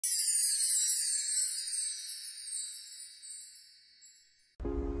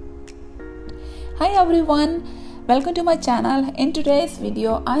Hi everyone, welcome to my channel. In today's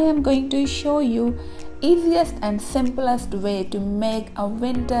video I am going to show you easiest and simplest way to make a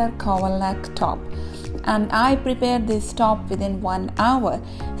winter cowl neck top, and I prepared this top within 1 hour.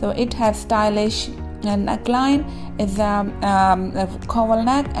 So it has stylish neckline, is a cowl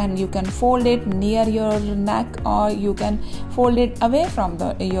neck, and you can fold it near your neck or you can fold it away from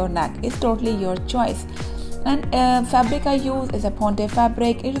your neck. It's totally your choice. And fabric I use is a ponte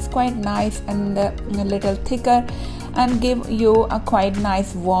fabric. It is quite nice and a little thicker and give you a quite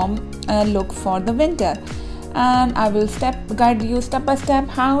nice warm look for the winter. And I will guide you step by step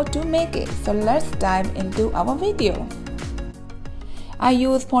how to make it. So let's dive into our video. I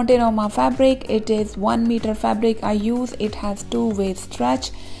use ponte Roma fabric. It is 1 meter fabric I use. It has 2-way stretch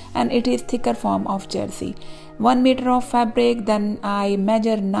and it is thicker form of jersey. 1 meter of fabric, then I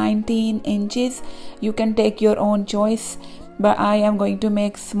measure 19 inches. You can take your own choice, but I am going to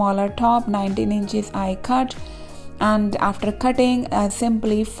make smaller top. 19 inches I cut, and after cutting I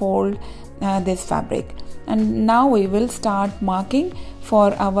simply fold this fabric. And now we will start marking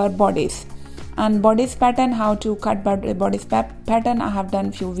for our bodice. And bodice pattern, how to cut bodice pattern, I have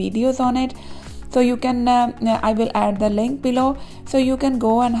done few videos on it, so you can I will add the link below so you can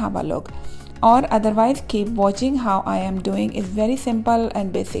go and have a look, or otherwise keep watching how I am doing. Is very simple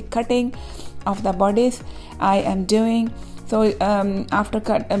and basic cutting of the bodice I am doing. So after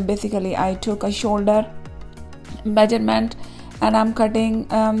cut, basically I took a shoulder measurement and I'm cutting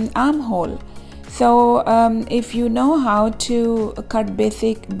armhole. So if you know how to cut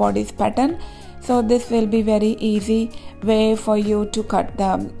basic bodice pattern, so this will be very easy way for you to cut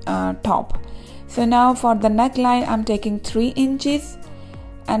the top. So now for the neckline I'm taking 3 inches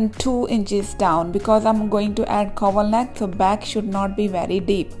and 2 inches down, because I'm going to add cowl neck, so back should not be very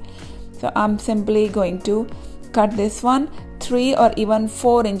deep. So I'm simply going to cut this one 3 or even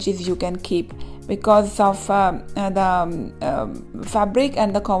 4 inches you can keep, because of the fabric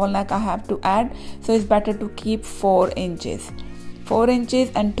and the cowl neck I have to add, so it's better to keep 4 inches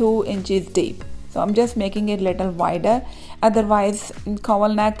and 2 inches deep. So I'm just making it little wider, otherwise cowl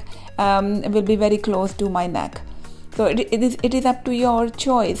neck will be very close to my neck. So it is up to your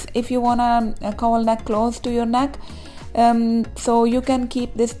choice. If you want a cowl neck close to your neck, so you can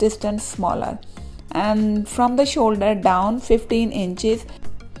keep this distance smaller. And from the shoulder down 15 inches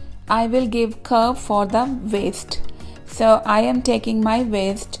I will give curve for the waist. So I am taking my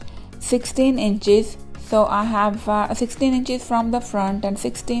waist 16 inches. So I have 16 inches from the front and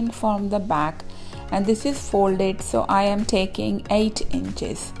 16 from the back, and this is folded, so I am taking 8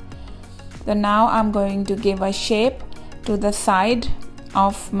 inches. So now I'm going to give a shape to the side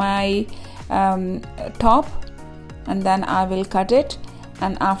of my top, and then I will cut it.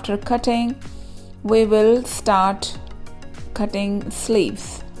 And after cutting we will start cutting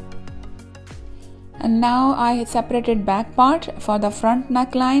sleeves. And now I separated back part. For the front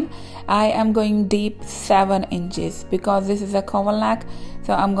neckline I am going deep 7 inches, because this is a cowl neck,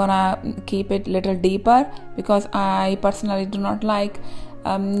 so I'm gonna keep it little deeper, because I personally do not like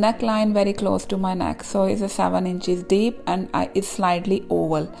neckline very close to my neck. So it's a 7 inches deep, and it's slightly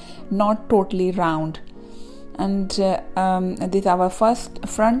oval, not totally round. And this is our first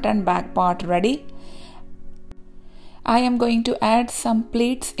front and back part ready. I am going to add some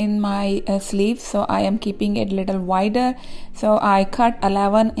pleats in my sleeves, so I am keeping it little wider. So I cut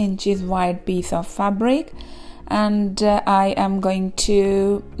 11 inches wide piece of fabric, and I am going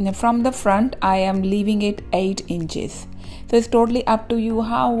to, from the front I am leaving it 8 inches. So it's totally up to you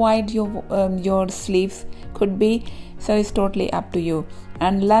how wide your sleeves could be, so it's totally up to you.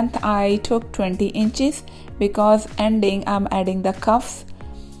 And length I took 20 inches, because ending I'm adding the cuffs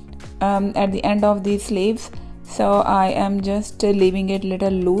at the end of these sleeves. So I am just leaving it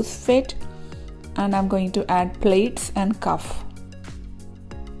little loose fit, and I'm going to add pleats and cuff.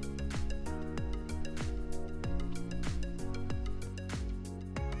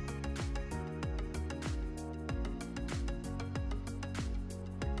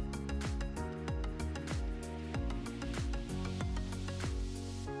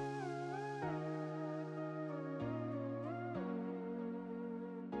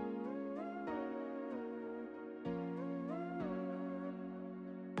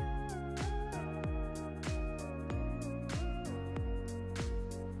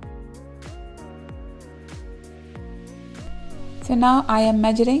 So now I am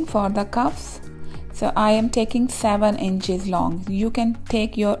measuring for the cuffs. So I am taking 7 inches long. You can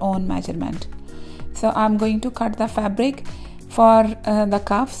take your own measurement. So I'm going to cut the fabric for the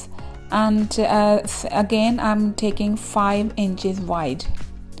cuffs, and again I'm taking 5 inches wide.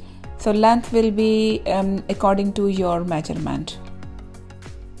 So length will be according to your measurement.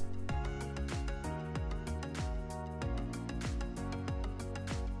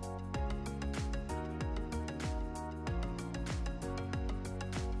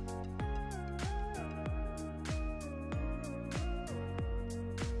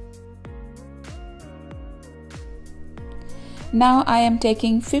 Now I am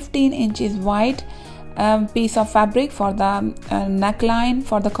taking 15 inches wide piece of fabric for the neckline,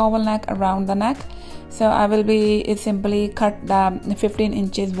 for the cowl neck around the neck. So I will be simply cut the 15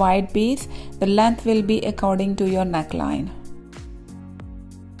 inches wide piece. The length will be according to your neckline.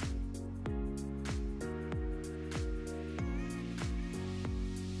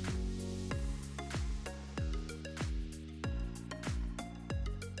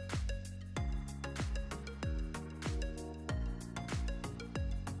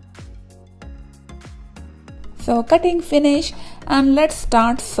 So cutting finish, and let's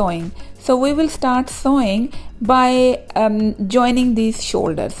start sewing. So we will start sewing by joining these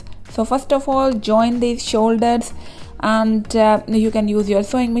shoulders. So first of all, join these shoulders, and you can use your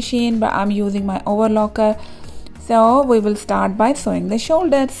sewing machine, but I'm using my overlocker. So we will start by sewing the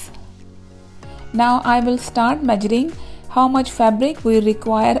shoulders. Now I will start measuring how much fabric we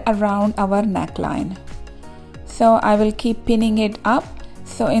require around our neckline. So I will keep pinning it up.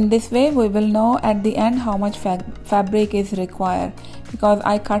 So in this way we will know at the end how much fabric is required, because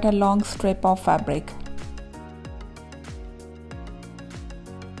I cut a long strip of fabric.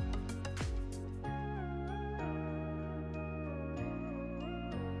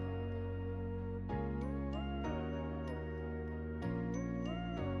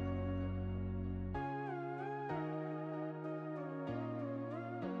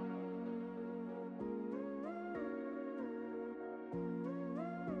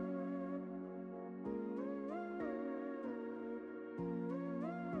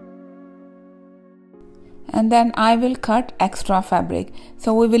 And then I will cut extra fabric.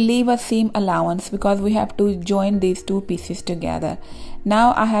 So we will leave a seam allowance because we have to join these two pieces together.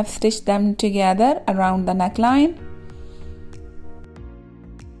 Now I have stitched them together around the neckline.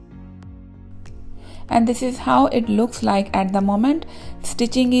 And this is how it looks like at the moment.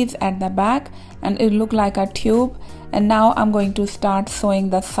 Stitching is at the back and it looks like a tube. And now I'm going to start sewing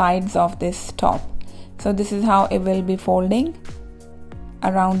the sides of this top. So this is how it will be folding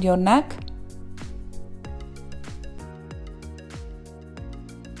around your neck.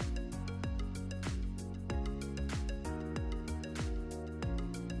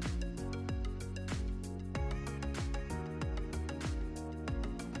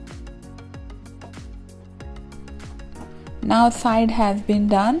 Now side has been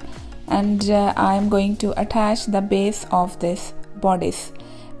done, and I am going to attach the base of this bodice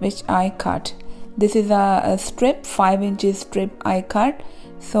which I cut. This is a strip, 5 inches strip I cut.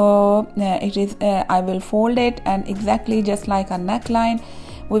 So I will fold it, and exactly just like a neckline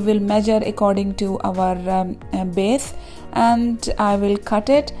we will measure according to our base, and I will cut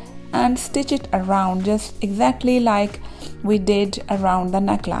it and stitch it around just exactly like we did around the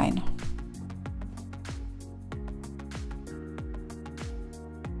neckline.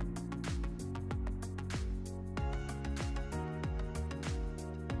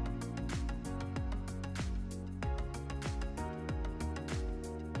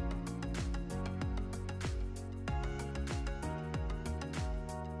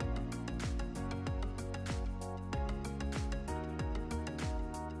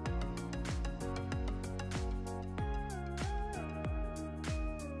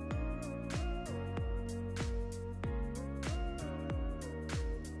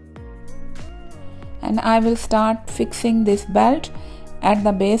 And I will start fixing this belt at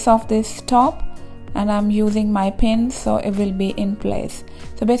the base of this top, and I'm using my pins so it will be in place.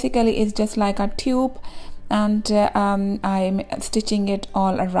 So basically it's just like a tube, and I'm stitching it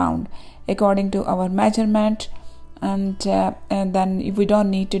all around according to our measurement, and then we don't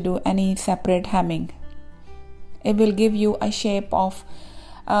need to do any separate hemming. It will give you a shape of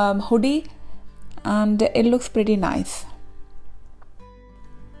hoodie, and it looks pretty nice.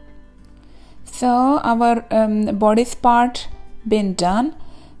 So our bodice part been done.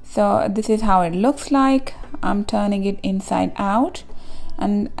 So this is how it looks like. I'm turning it inside out,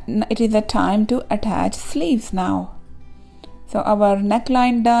 and it is a time to attach sleeves now. So our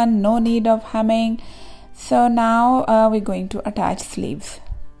neckline done, no need of hemming. So now we're going to attach sleeves.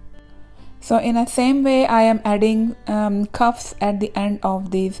 So in the same way I am adding cuffs at the end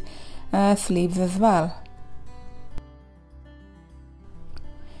of these sleeves as well.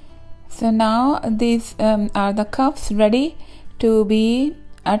 So now these are the cuffs ready to be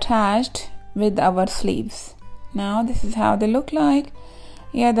attached with our sleeves. Now this is how they look like.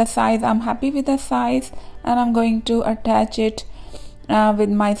 Yeah, the size, I'm happy with the size, and I'm going to attach it with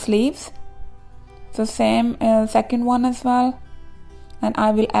my sleeves. So same second one as well, and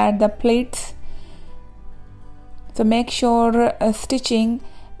I will add the pleats. So make sure stitching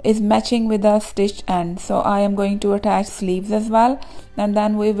is matching with the stitch end. So I am going to attach sleeves as well, and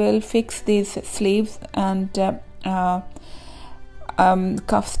then we will fix these sleeves and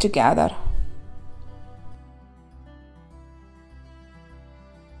cuffs together.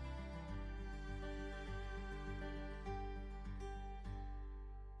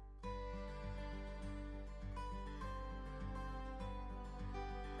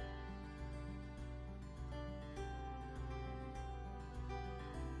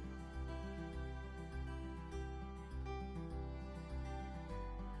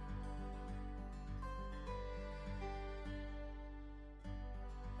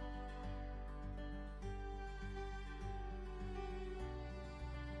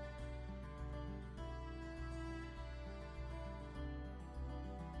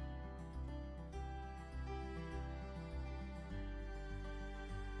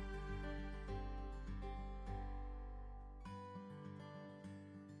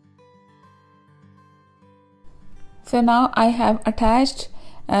 So now I have attached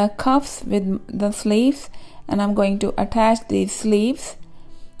cuffs with the sleeves, and I'm going to attach these sleeves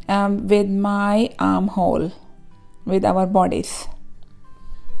with my armhole, with our bodice,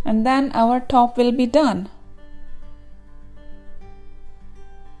 and then our top will be done.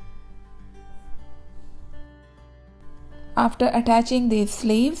 After attaching these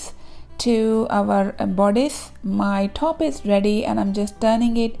sleeves to our bodice, my top is ready, and I'm just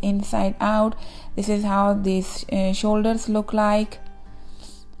turning it inside out. This is how these shoulders look like,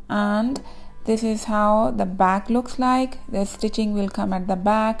 and this is how the back looks like. The stitching will come at the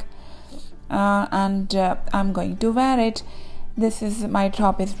back, and I'm going to wear it. This is my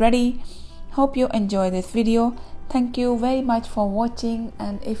top is ready. Hope you enjoy this video. Thank you very much for watching,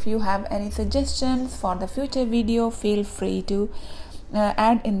 and if you have any suggestions for the future video, feel free to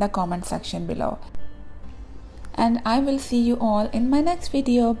add in the comment section below. And I will see you all in my next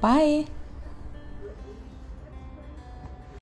video. Bye.